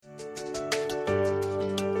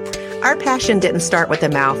Our passion didn't start with the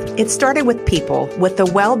mouth. It started with people, with the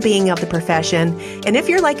well-being of the profession. And if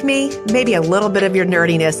you're like me, maybe a little bit of your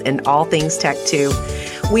nerdiness in all things tech too.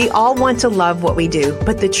 We all want to love what we do,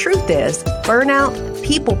 but the truth is, burnout,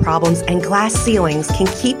 people problems, and glass ceilings can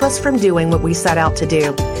keep us from doing what we set out to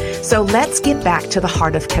do. So let's get back to the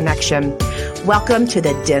heart of connection. Welcome to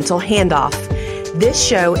the Dental Handoff. This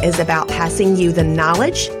show is about passing you the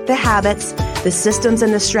knowledge, the habits, the systems,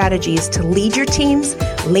 and the strategies to lead your teams,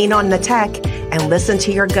 lean on the tech, and listen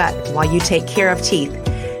to your gut while you take care of teeth.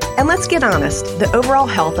 And let's get honest, the overall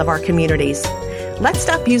health of our communities. Let's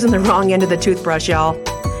stop using the wrong end of the toothbrush, y'all.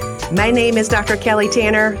 My name is Dr. Kelly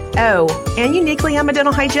Tanner. Oh, and uniquely, I'm a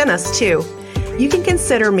dental hygienist, too. You can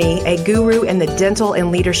consider me a guru in the dental and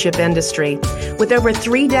leadership industry. With over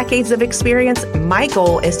 3 decades of experience, my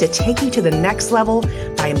goal is to take you to the next level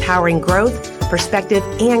by empowering growth, perspective,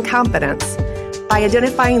 and confidence. By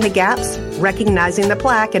identifying the gaps, recognizing the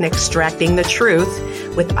plaque, and extracting the truth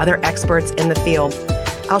with other experts in the field.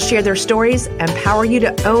 I'll share their stories, empower you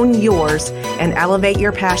to own yours, and elevate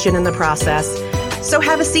your passion in the process. So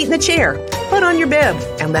have a seat in the chair, put on your bib,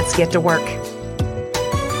 and let's get to work.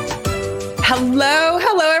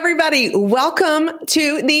 Hello, everybody. Welcome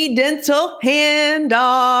to the Dental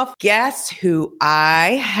Handoff. Guess who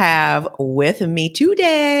I have with me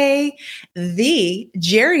today? The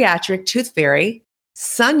geriatric tooth fairy,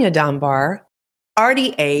 Sonya Dunbar,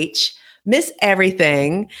 RDH, Miss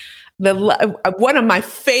Everything, one of my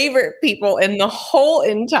favorite people in the whole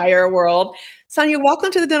entire world. Sonya,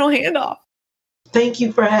 welcome to the Dental Handoff. Thank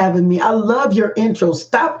you for having me. I love your intro.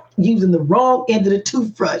 Stop using the wrong end of the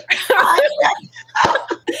toothbrush.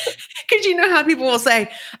 Because you know how people will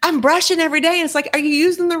say, I'm brushing every day. And it's like, are you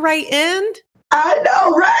using the right end? I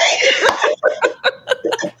know,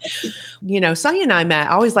 right? Sonya and I met.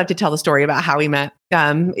 I always like to tell the story about how we met.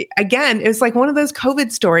 Again, it was like one of those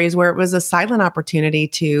COVID stories where it was a silent opportunity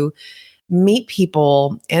to meet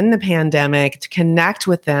people in the pandemic, to connect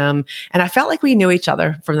with them. And I felt like we knew each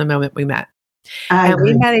other from the moment we met.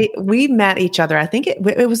 We met each other. I think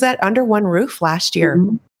it was at Under One Roof last year.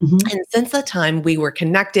 Mm-hmm. Mm-hmm. And since that time we were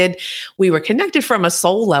connected from a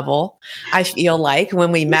soul level. I feel like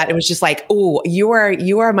when we met, it was just like, oh, you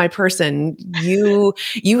are my person. You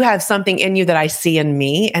have something in you that I see in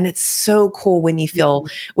me. And it's so cool when you feel,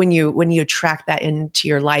 when you attract that into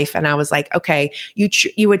your life. And I was like, okay,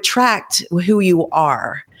 you attract who you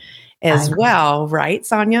are as well. Right,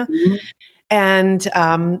 Sonya? Mm-hmm. And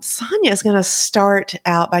Sonya is going to start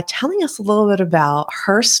out by telling us a little bit about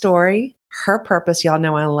her story, her purpose. Y'all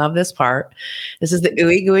know I love this part. This is the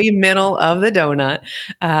ooey gooey middle of the donut.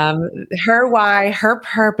 Her why, her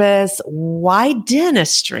purpose, why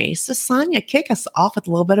dentistry. So Sonya, kick us off with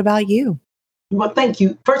a little bit about you. Well, thank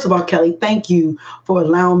you. First of all, Kelly, thank you for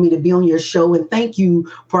allowing me to be on your show. And thank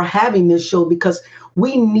you for having this show because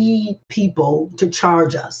we need people to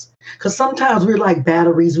charge us. Because sometimes we're like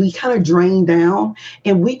batteries, we kind of drain down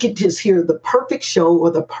and we could just hear the perfect show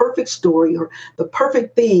or the perfect story or the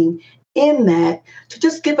perfect thing in that to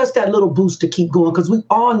just give us that little boost to keep going because we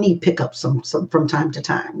all need pickups some from time to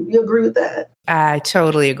time. You agree with that? I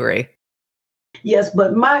totally agree. Yes,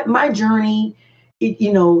 but my journey,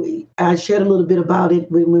 I shared a little bit about it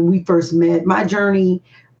when we first met. My journey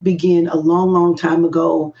began a long, long time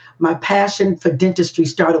ago. My passion for dentistry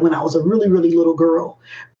started when I was a really, really little girl.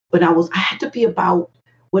 But I had to be about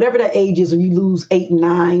whatever that age is when you lose 8 and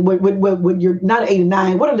 9. When you're not 8 and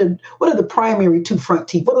 9, what are the primary 2 front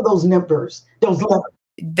teeth? What are those numbers?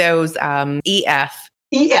 Those EF.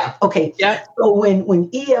 EF. Okay. Yep. So when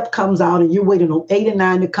EF comes out and you're waiting on 8 and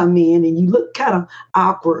 9 to come in and you look kind of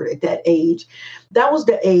awkward at that age, that was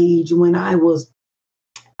the age when I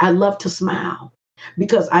love to smile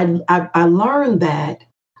because I learned that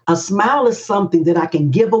a smile is something that I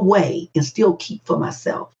can give away and still keep for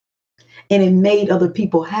myself. And it made other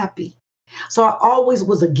people happy. So I always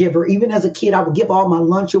was a giver. Even as a kid, I would give all my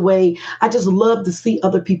lunch away. I just loved to see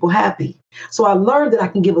other people happy. So I learned that I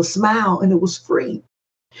can give a smile and it was free.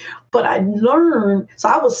 But I learned, so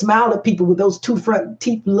I would smile at people with those 2 front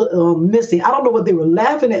teeth missing. I don't know whether they were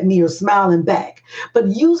laughing at me or smiling back.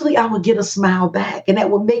 But usually I would get a smile back and that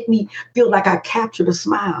would make me feel like I captured a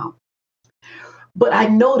smile. But I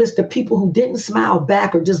noticed the people who didn't smile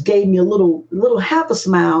back or just gave me a little half a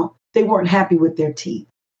smile, they weren't happy with their teeth.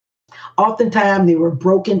 Oftentimes they were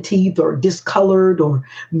broken teeth or discolored or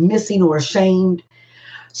missing or ashamed.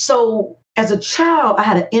 So as a child, I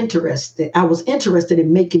had an interest. I was interested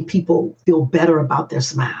in making people feel better about their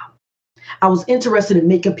smile. I was interested in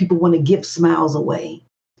making people want to give smiles away.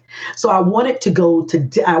 So I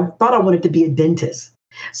thought I wanted to be a dentist.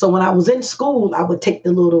 So when I was in school, I would take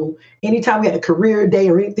anytime we had a career day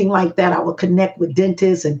or anything like that, I would connect with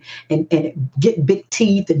dentists and get big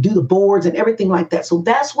teeth and do the boards and everything like that. So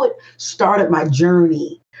that's what started my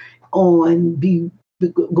journey on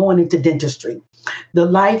going into dentistry.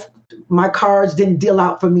 My cards didn't deal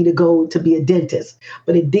out for me to go to be a dentist,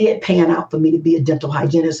 but it did pan out for me to be a dental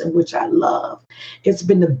hygienist, in which I love. It's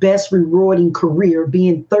been the best rewarding career,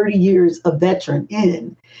 being 30 years a veteran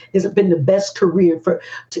in. It's been the best career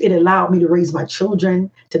it allowed me to raise my children,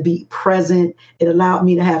 to be present. It allowed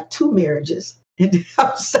me to have 2 marriages.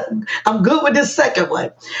 I'm good with this second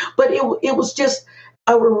one, but it was just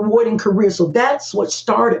a rewarding career. So that's what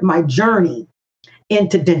started my journey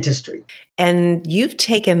into dentistry. And you've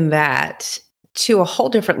taken that to a whole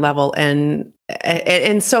different level and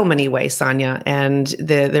in so many ways, Sonya, and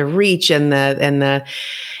the reach and the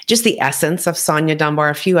just the essence of Sonya Dunbar.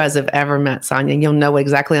 If you guys have ever met Sonya, you'll know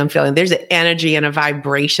exactly what I'm feeling. There's an energy and a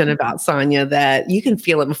vibration about Sonya that you can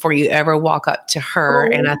feel it before you ever walk up to her.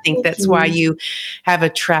 And I think that's why you have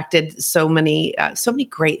attracted so many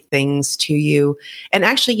great things to you. And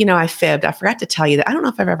actually, I fibbed. I forgot to tell you that. I don't know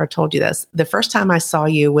if I've ever told you this. The first time I saw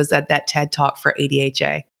you was at that TED Talk for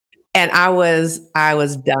ADHA. And I was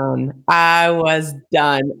done. I was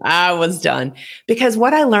done. Because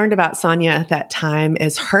what I learned about Sonya at that time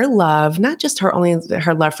is her love, not just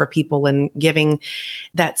her love for people and giving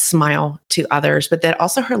that smile to others, but that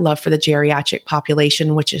also her love for the geriatric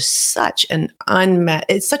population, which is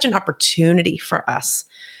it's such an opportunity for us,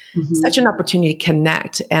 such an opportunity to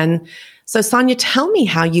connect. And so Sonya, tell me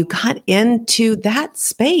how you got into that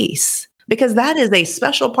space, because that is a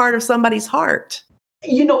special part of somebody's heart.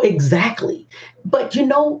 Exactly. But,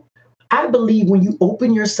 I believe when you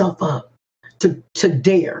open yourself up to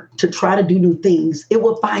dare, to try to do new things, it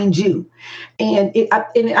will find you. And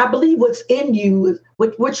I believe what's in you,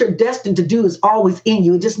 what you're destined to do is always in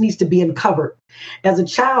you. It just needs to be uncovered. As a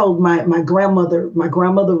child, my grandmother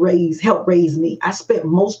helped raise me. I spent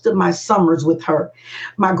most of my summers with her.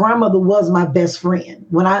 My grandmother was my best friend.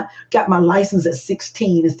 When I got my license at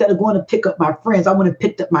 16, instead of going to pick up my friends, I went and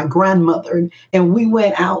picked up my grandmother and we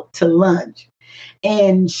went out to lunch.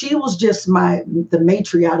 And she was just the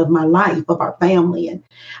matriarch of my life, of our family. And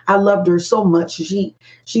I loved her so much. She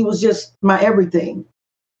was just my everything.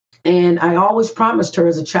 And I always promised her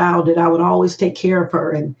as a child that I would always take care of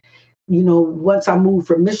her. And, once I moved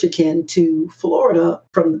from Michigan to Florida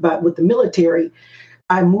with the military,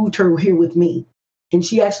 I moved her here with me. And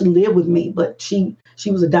she actually lived with me, but she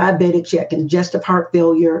was a diabetic. She had congestive heart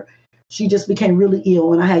failure. She just became really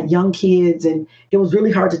ill, and I had young kids, and it was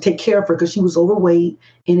really hard to take care of her because she was overweight,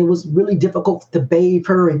 and it was really difficult to bathe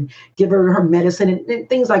her and give her medicine and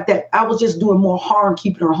things like that. I was just doing more harm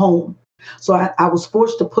keeping her home. So I was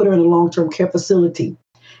forced to put her in a long-term care facility,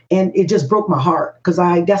 and it just broke my heart because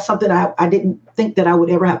that's something I didn't think that I would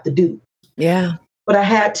ever have to do. Yeah. But I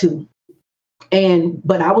had to.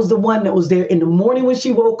 But I was the one that was there in the morning when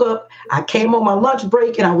she woke up. I came on my lunch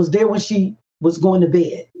break, and I was there when she was going to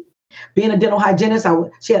bed. Being a dental hygienist,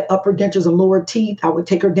 she had upper dentures and lower teeth. I would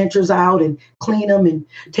take her dentures out and clean them and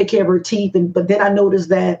take care of her teeth. But then I noticed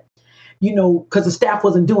that, because the staff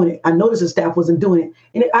wasn't doing it. I noticed the staff wasn't doing it.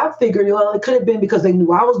 And I figured, it could have been because they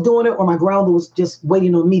knew I was doing it or my grandmother was just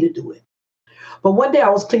waiting on me to do it. But one day I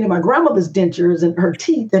was cleaning my grandmother's dentures and her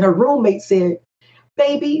teeth, and her roommate said,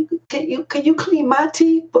 "Baby, can you clean my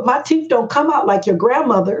teeth? But my teeth don't come out like your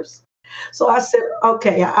grandmother's." So I said,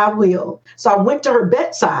 "Okay, I will." So I went to her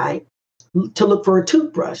bedside to look for a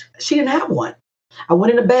toothbrush. She didn't have one. I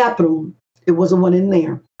went in the bathroom. There wasn't one in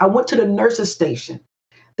there. I went to the nurse's station.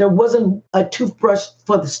 There wasn't a toothbrush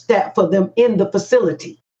for the staff, for them in the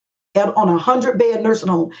facility. On a 100-bed nursing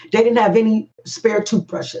home, they didn't have any spare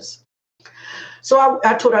toothbrushes. So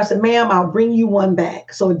I told her, I said, "Ma'am, I'll bring you one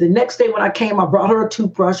back." So the next day when I came, I brought her a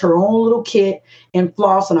toothbrush, her own little kit, and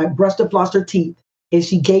floss, and I brushed and flossed her teeth. And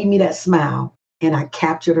she gave me that smile, and I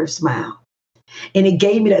captured her smile. And it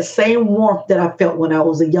gave me that same warmth that I felt when I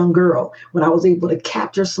was a young girl, when I was able to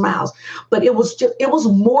capture smiles. But it was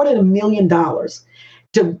more than $1 million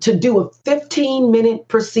to do a 15-minute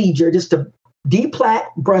procedure, just to deplat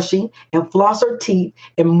brushing and floss her teeth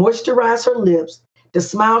and moisturize her lips. The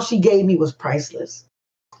smile she gave me was priceless.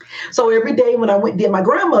 So every day when I went to my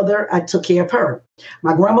grandmother, I took care of her.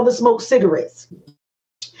 My grandmother smoked cigarettes.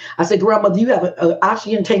 I said, "Grandmother, you have an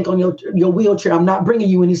oxygen tank on your wheelchair. I'm not bringing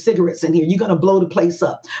you any cigarettes in here. You're going to blow the place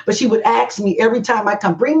up." But she would ask me every time I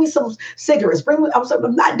come, "Bring me some cigarettes. I was like,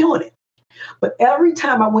 "I'm not doing it." But every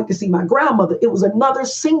time I went to see my grandmother, it was another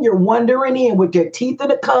senior wandering in with their teeth in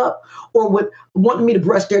a cup or with wanting me to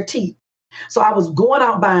brush their teeth. So I was going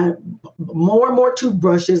out buying more and more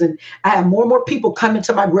toothbrushes, and I had more and more people come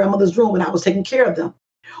into my grandmother's room, and I was taking care of them.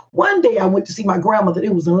 One day I went to see my grandmother.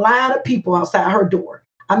 There was a line of people outside her door.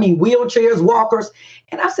 I mean, wheelchairs, walkers.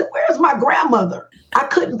 And I said, "Where's my grandmother?" I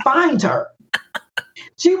couldn't find her.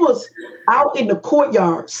 She was out in the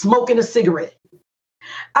courtyard smoking a cigarette.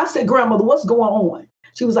 I said, "Grandmother, what's going on?"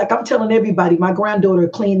 She was like, "I'm telling everybody my granddaughter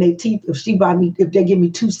clean their teeth if they give me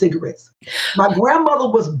 2 cigarettes." My grandmother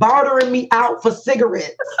was bartering me out for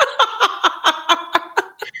cigarettes.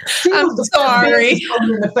 She was the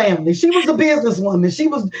businesswoman in the family. She was a businesswoman. She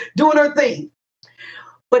was doing her thing.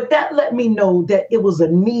 But that let me know that it was a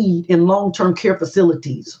need in long-term care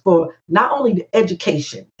facilities for not only the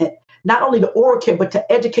education, not only the oral care, but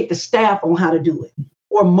to educate the staff on how to do it,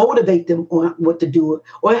 or motivate them on what to do it,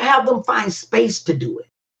 or have them find space to do it.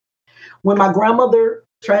 When my grandmother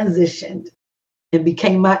transitioned and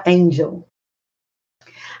became my angel,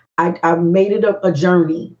 I made it a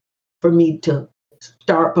journey for me to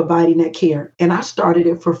start providing that care. And I started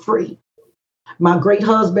it for free. My great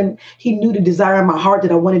husband, he knew the desire in my heart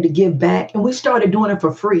that I wanted to give back, and we started doing it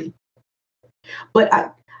for free. But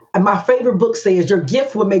my favorite book says, "Your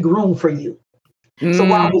gift will make room for you." So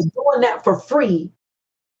while I was doing that for free,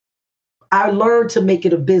 I learned to make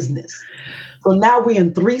it a business. So now we're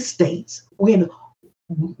in 3 states. We're in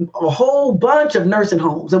a whole bunch of nursing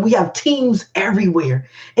homes, and we have teams everywhere,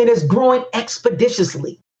 and it's growing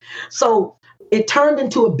expeditiously. So it turned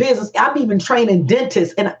into a business. I'm even training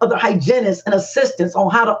dentists and other hygienists and assistants on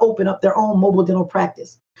how to open up their own mobile dental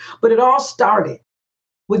practice. But it all started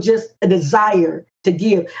with just a desire to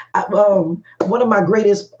give. One of my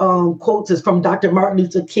greatest quotes is from Dr. Martin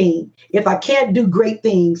Luther King. "If I can't do great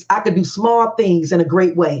things, I could do small things in a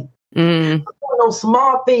great way." Those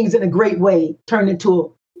small things in a great way turned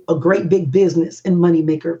into a great big business and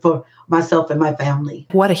moneymaker for myself and my family.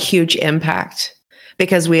 What a huge impact.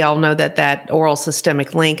 Because we all know that oral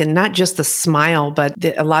systemic link, and not just the smile, but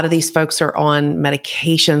a lot of these folks are on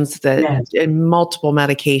medications multiple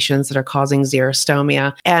medications that are causing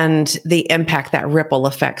xerostomia, and the impact, that ripple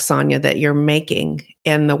effect, Sonya, that you're making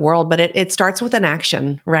in the world. But it starts with an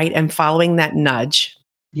action, right? And following that nudge.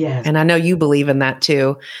 Yes. And I know you believe in that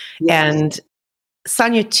too. Yes. And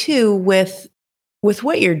Sonya, too, with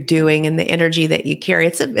what you're doing and the energy that you carry,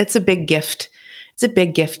 it's a big gift. It's a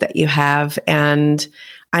big gift that you have. And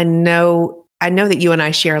I know that you and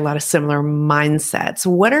I share a lot of similar mindsets.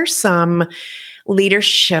 What are some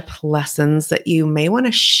leadership lessons that you may want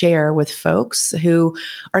to share with folks who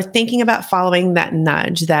are thinking about following that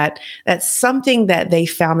nudge, that's something that they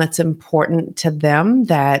found that's important to them,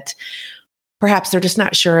 that perhaps they're just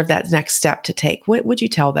not sure of that next step to take? What would you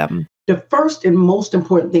tell them? The first and most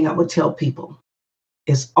important thing I would tell people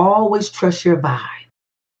is always trust your vibe.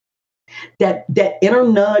 That inner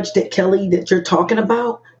nudge that Kelly, that you're talking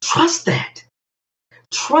about, trust that.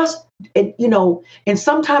 Trust it, and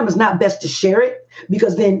sometimes it's not best to share it,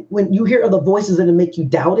 because then when you hear other voices, it'll make you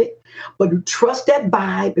doubt it. But trust that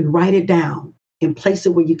vibe and write it down and place it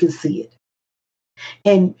where you can see it.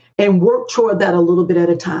 And work toward that a little bit at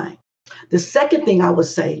a time. The second thing I would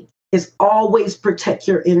say is always protect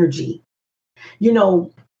your energy.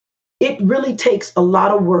 It really takes a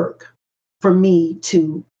lot of work for me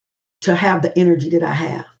to have the energy that I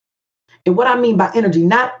have. And what I mean by energy,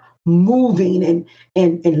 not moving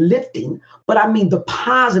and lifting, but I mean the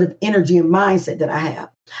positive energy and mindset that I have.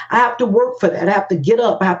 I have to work for that. I have to get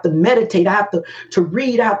up. I have to meditate. I have to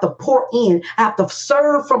read. I have to pour in. I have to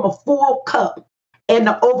serve from a full cup and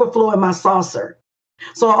the overflow in my saucer.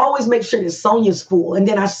 So I always make sure that Sonya's full, and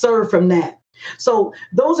then I serve from that. So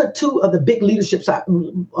those are 2 of the big leaderships,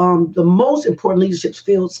 the most important leadership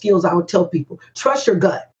skills I would tell people. Trust your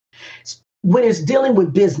gut. When it's dealing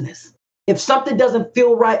with business, if something doesn't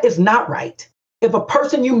feel right, it's not right. If a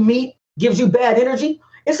person you meet gives you bad energy,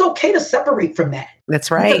 it's okay to separate from that.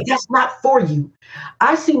 That's right. Because that's not for you.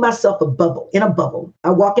 I see myself in a bubble. I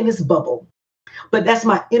walk in this bubble, but that's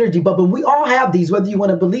my energy bubble. We all have these, whether you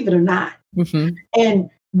want to believe it or not. Mm-hmm. And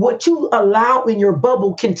what you allow in your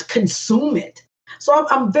bubble can consume it. So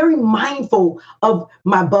I'm very mindful of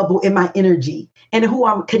my bubble and my energy and who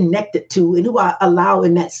I'm connected to and who I allow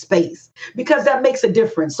in that space, because that makes a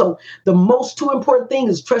difference. So the most 2 important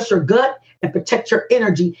things is trust your gut and protect your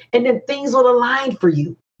energy, and then things will align for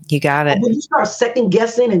you. You got it. And when you start second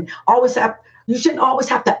guessing and you shouldn't always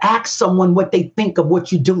have to ask someone what they think of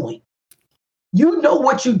what you're doing. You know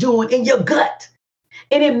what you're doing in your gut.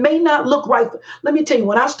 And it may not look right. Let me tell you,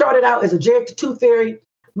 when I started out as a Geriatric Tooth Fairy,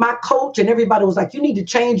 my coach and everybody was like, you need to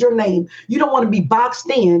change your name. You don't want to be boxed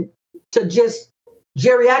in to just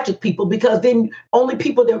geriatric people, because then only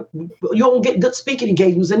people that you don't get good speaking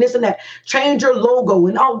engagements and this and that. Change your logo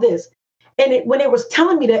and all this. And when it was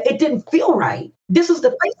telling me that, it didn't feel right. This is the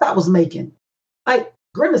face I was making, like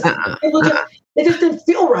grimacing. It just didn't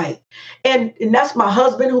feel right. And that's my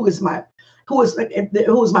husband, who is my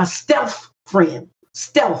stealth friend,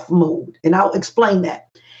 stealth mode. And I'll explain that.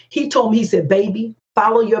 He told me, he said, baby,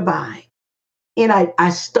 follow your vibe. And I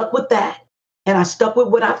stuck with that. And I stuck with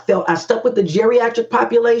what I felt. I stuck with the geriatric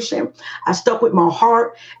population. I stuck with my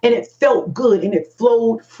heart, and it felt good and it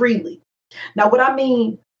flowed freely. Now, what I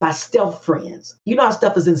mean by stealth friends, you know how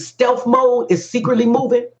stuff is in stealth mode, is secretly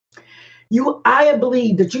moving. I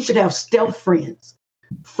believe that you should have stealth friends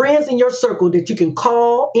in your circle that you can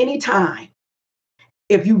call anytime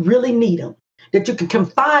if you really need them, that you can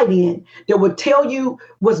confide in, that will tell you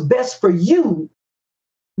what's best for you,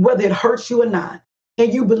 whether it hurts you or not.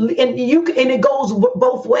 And you believe, and it goes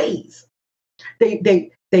both ways. They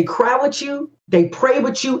cry with you, they pray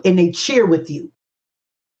with you, and they cheer with you.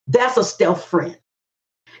 That's a stealth friend.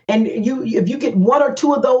 And if you get one or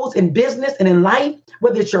two of those in business and in life,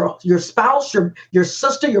 whether it's your spouse, your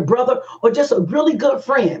sister, your brother, or just a really good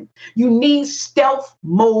friend, you need stealth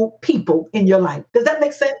mode people in your life. Does that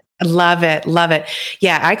make sense? Love it. Love it.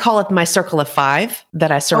 Yeah. I call it my circle of 5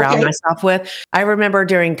 that I surround myself with. I remember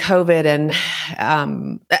during COVID, and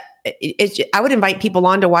I would invite people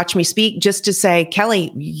on to watch me speak, just to say,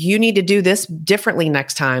 Kelly, you need to do this differently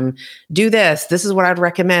next time. Do this. This is what I'd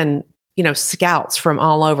recommend. Scouts from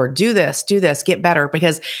all over, do this, get better,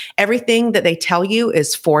 because everything that they tell you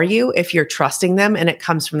is for you if you're trusting them. And it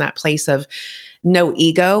comes from that place of no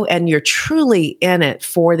ego, and you're truly in it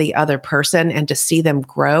for the other person and to see them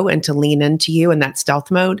grow and to lean into you in that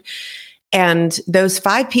stealth mode. And those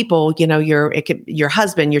 5 people, your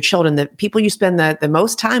husband, your children, the people you spend the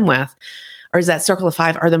most time with, or is that circle of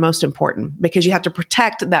 5, are the most important, because you have to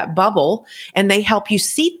protect that bubble, and they help you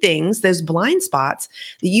see things, those blind spots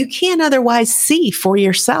that you can't otherwise see for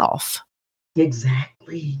yourself.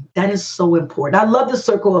 Exactly. That is so important. I love the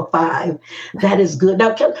circle of 5. That is good.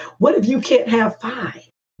 Now, what if you can't have 5?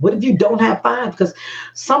 What if you don't have 5? Because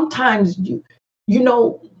sometimes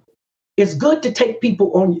it's good to take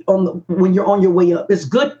people when you're on your way up. It's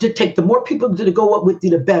good to take the more people to go up with you,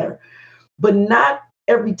 the better. But not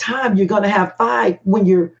every time you're going to have 5. When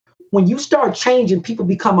you start changing, people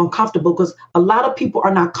become uncomfortable, because a lot of people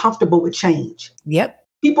are not comfortable with change. Yep.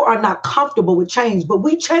 People are not comfortable with change, but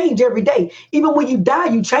we change every day. Even when you die,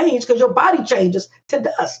 you change, because your body changes to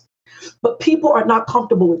dust. But people are not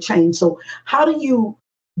comfortable with change. So how do you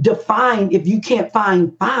define, if you can't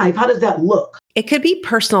find 5, how does that look? It could be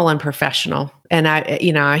personal and professional. And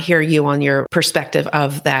I hear you on your perspective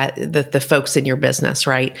of that, the folks in your business,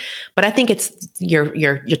 right? But I think it's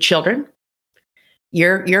your children,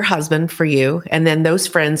 your husband for you, and then those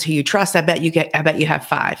friends who you trust. I bet you have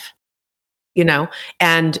 5.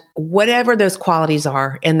 And whatever those qualities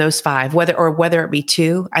are in those 5, whether it be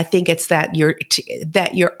 2, I think it's that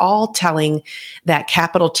you're all telling that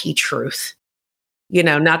capital T truth.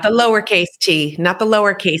 Not the lowercase t,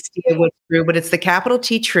 what's true, but it's the capital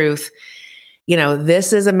T truth.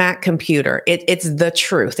 This is a Mac computer. It's the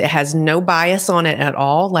truth. It has no bias on it at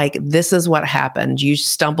all. Like, this is what happened. You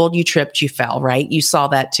stumbled, you tripped, you fell, right? You saw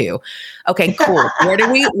that too. Okay, cool.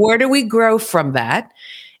 Where do we grow from that?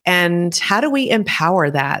 And how do we empower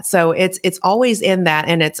that? So it's always in that,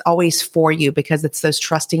 and it's always for you, because it's those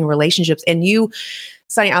trusting relationships. And you,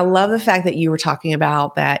 Sonya, I love the fact that you were talking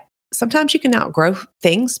about that sometimes you can outgrow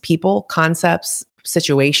things, people, concepts,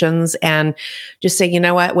 situations, and just say, you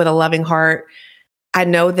know what, with a loving heart, I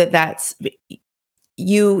know that's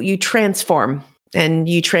you transform and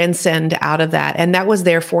you transcend out of that. And that was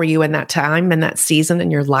there for you in that time and that season in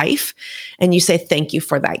your life. And you say, thank you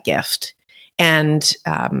for that gift. And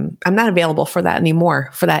I'm not available for that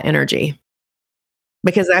anymore, for that energy,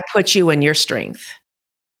 because I put you in your strength.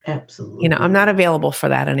 Absolutely. I'm not available for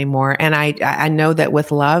that anymore. And I know that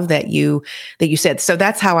with love that you said. So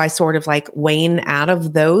that's how I sort of like wane out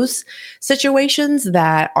of those situations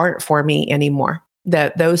that aren't for me anymore.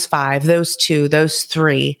 Those 5, those 2, those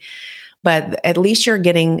 3. But at least you're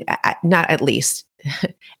getting, not at least,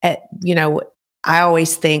 I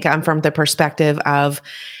always think I'm from the perspective of,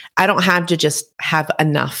 I don't have to just have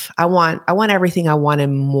enough. I want everything I want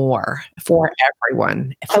and more for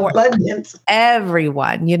everyone, abundance,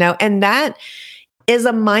 everyone, and that is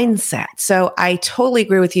a mindset. So I totally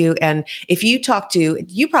agree with you. And if you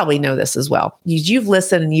you probably know this as well. You've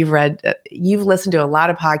listened and you've listened to a lot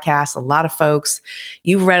of podcasts, a lot of folks,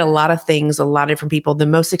 you've read a lot of things, a lot of different people. The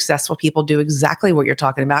most successful people do exactly what you're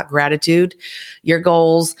talking about: gratitude, your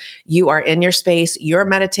goals. You are in your space, you're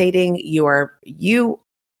meditating, you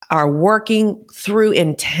are working through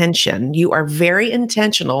intention. You are very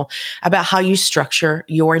intentional about how you structure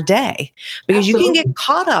your day, because Absolutely. you can get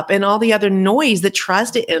caught up in all the other noise that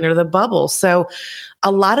tries to enter the bubble. So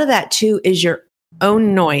a lot of that too is your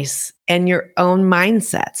own noise and your own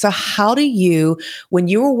mindset. So how do you, when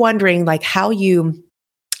you were wondering like how you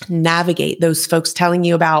navigate those folks telling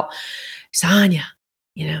you about, Sonya,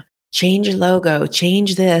 change your logo,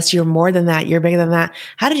 change this, you're more than that, you're bigger than that.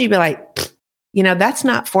 How did you be like, that's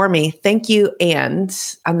not for me. Thank you. And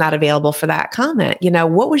I'm not available for that comment.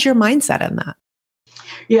 What was your mindset in that?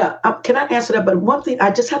 Yeah, can I answer that? But one thing,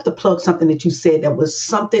 I just have to plug something that you said that was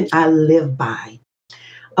something I live by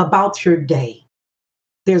about your day.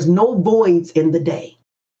 There's no voids in the day.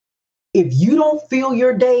 If you don't feel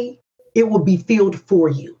your day, it will be filled for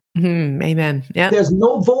you. Mm-hmm. Amen. Yeah. There's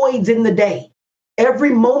no voids in the day.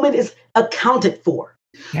 Every moment is accounted for.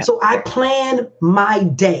 Yep. So I plan my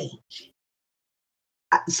day.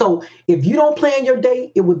 So if you don't plan your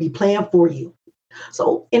day, it would be planned for you.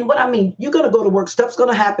 So, and what I mean, you're going to go to work, stuff's going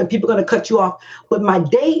to happen, people are going to cut you off, but my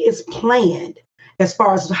day is planned as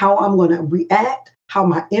far as how I'm going to react, how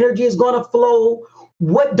my energy is going to flow,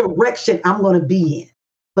 what direction I'm going to be in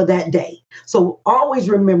for that day. So always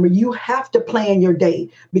remember, you have to plan your day,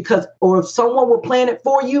 because, or if someone will plan it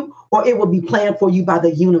for you, or it will be planned for you by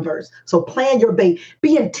the universe. So plan your day,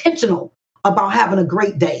 be intentional about having a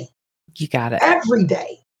great day. You got it. Every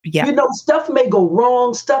day. Yeah. Stuff may go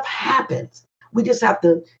wrong, stuff happens. We just have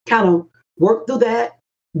to kind of work through that,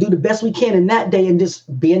 do the best we can in that day, and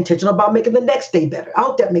just be intentional about making the next day better. I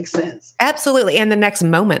hope that makes sense. Absolutely. And the next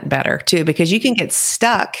moment better too, because you can get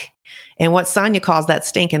stuck in what Sonya calls that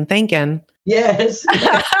stinking thinking. Yes.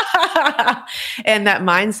 And that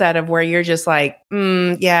mindset of where you're just like,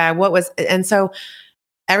 and so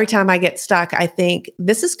every time I get stuck, I think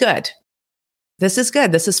this is good. This is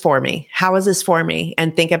good. This is for me. How is this for me?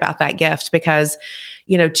 And think about that gift, because,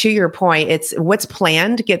 to your point, it's what's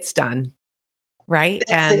planned gets done. Right.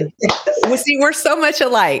 And we're so much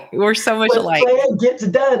alike. What's planned gets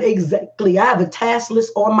done. Exactly. I have a task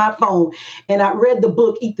list on my phone, and I read the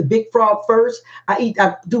book, Eat the Big Frog First.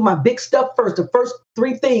 I do my big stuff first. The first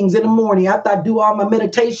 3 things in the morning, after I do all my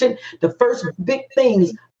meditation, the first big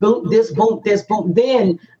things, boom, this, boom, this, boom.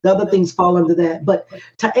 Then the other things fall under that. But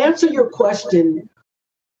to answer your question,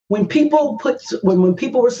 when people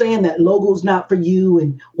were saying that logo's not for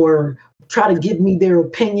you, or try to give me their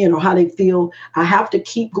opinion or how they feel, I have to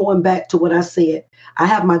keep going back to what I said. I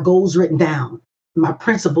have my goals written down, my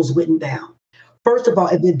principles written down. First of all,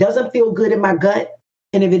 if it doesn't feel good in my gut,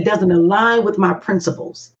 and if it doesn't align with my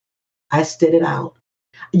principles, I spit it out.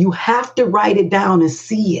 You have to write it down and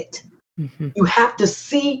see it. Mm-hmm. You have to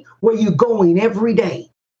see where you're going every day.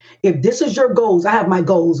 If this is your goals, I have my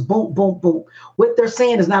goals, boom, boom, boom. What they're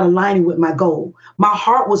saying is not aligning with my goal. My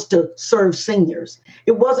heart was to serve seniors.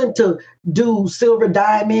 It wasn't to do silver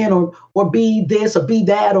diamond or be this or be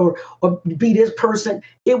that or be this person.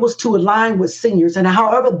 It was to align with seniors, and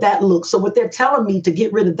however that looks. So what they're telling me to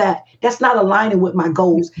get rid of that, that's not aligning with my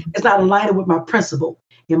goals. It's not aligning with my principle.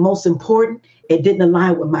 And most important, it didn't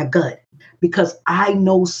align with my gut, because I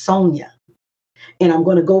know Sonya. And I'm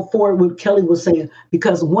going to go forward with what Kelly was saying,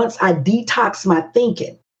 because once I detox my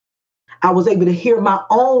thinking, I was able to hear my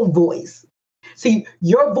own voice. See,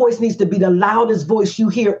 your voice needs to be the loudest voice you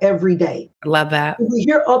hear every day. I love that. We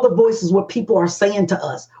hear other voices, what people are saying to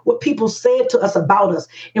us, what people said to us about us,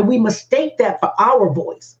 and we mistake that for our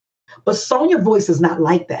voice. But Sonia's voice is not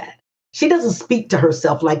like that. She doesn't speak to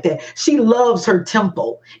herself like that. She loves her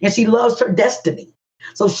temple and she loves her destiny.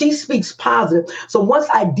 So she speaks positive. So once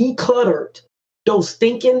I decluttered those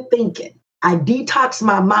thinking, I detoxed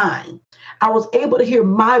my mind, I was able to hear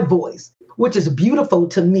my voice, which is beautiful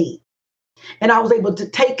to me. And I was able to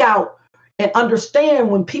take out and understand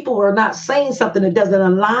when people are not saying something that doesn't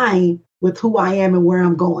align with who I am and where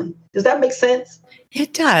I'm going. Does that make sense?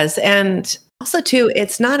 It does. And also too,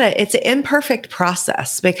 it's an imperfect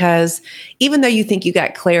process, because even though you think you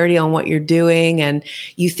got clarity on what you're doing and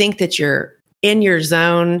you think that you're in your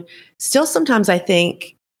zone, still sometimes I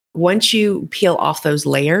think once you peel off those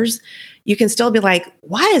layers, you can still be like,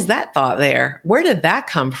 why is that thought there? Where did that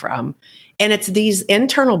come from? And it's these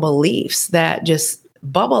internal beliefs that just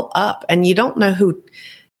bubble up, and you don't know who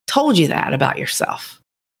told you that about yourself,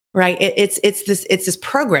 right? It's this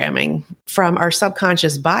programming from our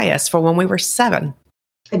subconscious bias for when we were 7.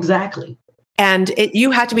 Exactly. And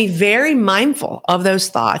you have to be very mindful of those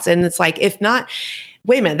thoughts. And it's like, if not,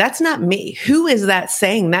 wait a minute, that's not me. Who is that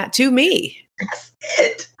saying that to me? That's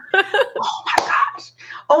it. Oh my gosh.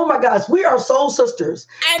 Oh my gosh. We are soul sisters.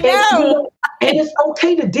 I know. And it's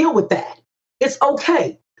okay to deal with that. It's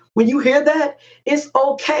okay. When you hear that, it's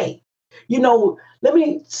okay. Let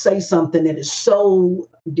me say something that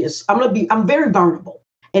is I'm very vulnerable.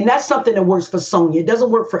 And that's something that works for Sonya. It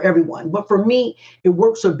doesn't work for everyone, but for me, it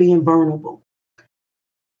works for being vulnerable.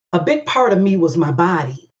 A big part of me was my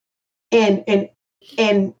body. And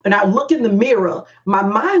I look in the mirror, my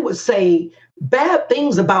mind would say bad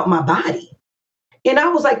things about my body. And I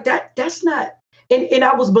was like, that's not, and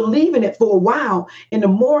I was believing it for a while. And the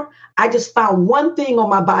more I just found one thing on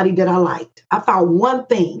my body that I liked. I found one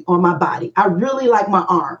thing on my body. I really like my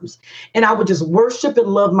arms. And I would just worship and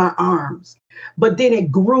love my arms. But then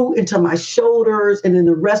it grew into my shoulders and then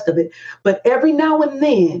the rest of it. But every now and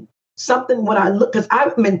then, something when I look, because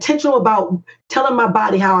I'm intentional about telling my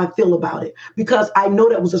body how I feel about it, because I know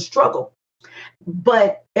that was a struggle.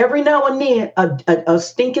 But every now and then a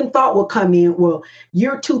stinking thought will come in. Well,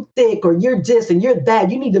 you're too thick, or you're this and you're that.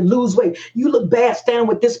 You need to lose weight. You look bad standing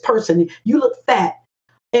with this person. You look fat.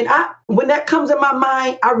 And when that comes in my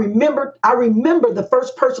mind, I remember the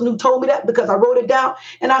first person who told me that, because I wrote it down.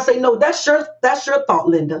 And I say, no, that's your thought,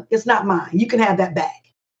 Linda. It's not mine. You can have that back.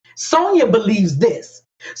 Sonya believes this.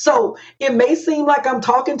 So it may seem like I'm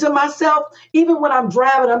talking to myself. Even when I'm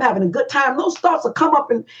driving, I'm having a good time. Those thoughts will come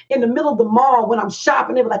up in the middle of the mall when I'm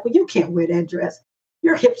shopping. They're like, well, you can't wear that dress.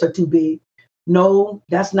 Your hips are too big. No,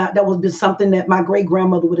 that would be something that my great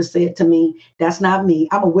grandmother would have said to me. That's not me.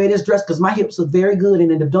 I'm going to wear this dress because my hips are very good.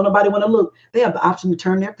 And if don't nobody want to look, they have the option to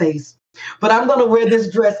turn their face. But I'm going to wear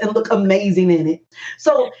this dress and look amazing in it.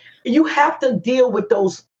 So you have to deal with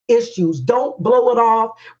those issues. Don't blow it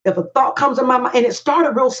off. If a thought comes in my mind, and it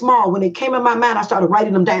started real small. When it came in my mind, I started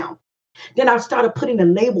writing them down. Then I started putting a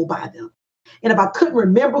label by them. And if I couldn't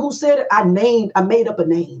remember who said it, I made up a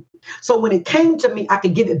name. So when it came to me, I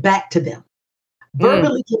could give it back to them.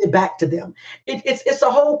 Verbally give it back to them. It's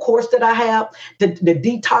a whole course that I have to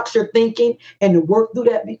detox your thinking and to work through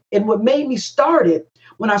that. And what made me start it,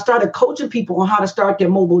 when I started coaching people on how to start their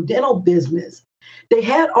mobile dental business, they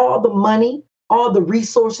had all the money, all the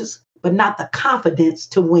resources, but not the confidence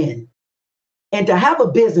to win. And to have a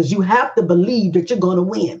business, you have to believe that you're going to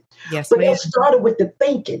win. Yes, but it started with the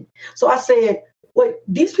thinking. So I said, well,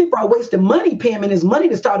 these people are wasting money paying me this money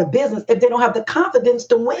to start a business if they don't have the confidence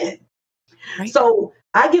to win. Right. So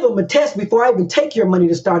I give them a test before I even take your money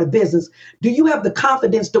to start a business. Do you have the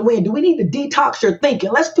confidence to win? Do we need to detox your thinking?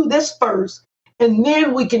 Let's do this first, and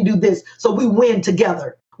then we can do this so we win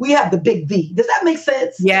together. We have the big V. Does that make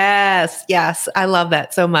sense? Yes. Yes. I love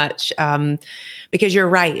that so much. Because you're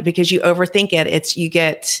right. Because you overthink it. You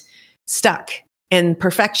get stuck in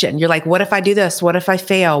perfection. You're like, what if I do this? What if I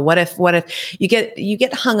fail? What if you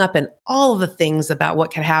get hung up in all of the things about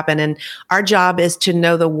what could happen? And our job is to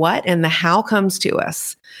know the what and the how comes to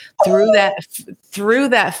us through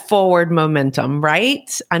that forward momentum,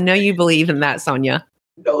 right? I know you believe in that, Sonya.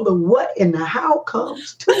 Know the what and the how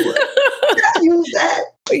comes to us. Use that.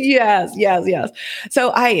 Yes.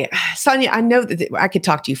 So Sonya, I know that I could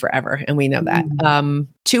talk to you forever, and we know that.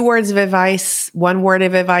 2 words of advice, 1 word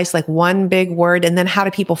of advice, like one big word, and then how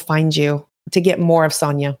do people find you to get more of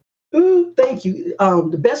Sonya? Thank you.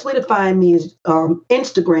 The best way to find me is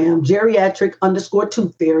Instagram,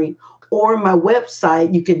 geriatric_tooth fairy, or my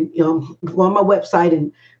website. You can go on my website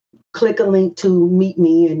and click a link to meet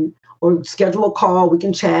me or schedule a call. We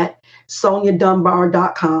can chat,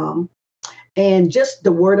 SonyaDunbar.com. And just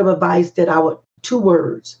the word of advice 2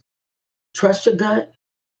 words, trust your gut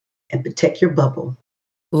and protect your bubble.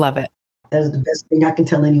 Love it. That is the best thing I can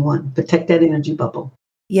tell anyone. Protect that energy bubble.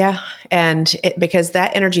 Yeah. And because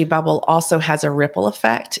that energy bubble also has a ripple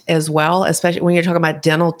effect as well, especially when you're talking about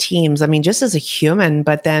dental teams. I mean, just as a human,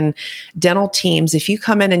 but then dental teams, if you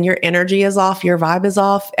come in and your energy is off, your vibe is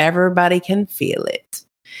off, everybody can feel it.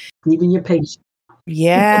 Even your patient.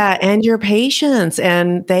 Yeah. And your patients.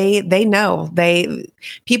 And they know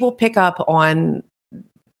people pick up on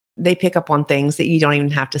things that you don't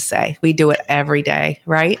even have to say. We do it every day,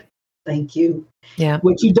 right? Thank you. Yeah.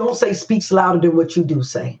 What you don't say speaks louder than what you do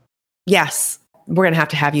say. Yes. We're going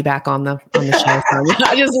to have you back on the show. Sonya.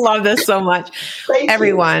 I just love this so much.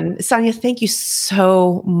 Everyone. Sonya, thank you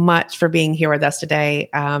so much for being here with us today.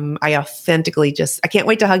 I authentically I can't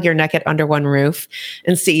wait to hug your neck under one roof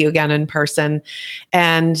and see you again in person.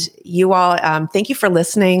 And you all, thank you for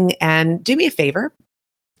listening, and do me a favor.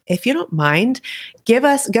 If you don't mind,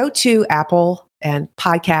 go to Apple and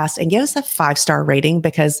podcast and give us a 5-star rating,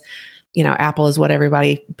 because Apple is what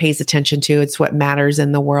everybody pays attention to. It's what matters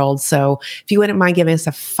in the world. So if you wouldn't mind giving us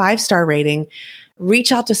a 5-star rating,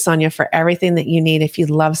 reach out to Sonya for everything that you need. If you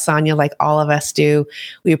love Sonya like all of us do,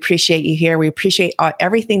 we appreciate you here. We appreciate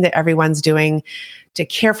everything that everyone's doing to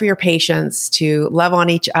care for your patients, to love on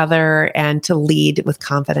each other, and to lead with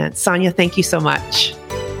confidence. Sonya, thank you so much.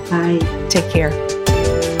 Bye. Take care.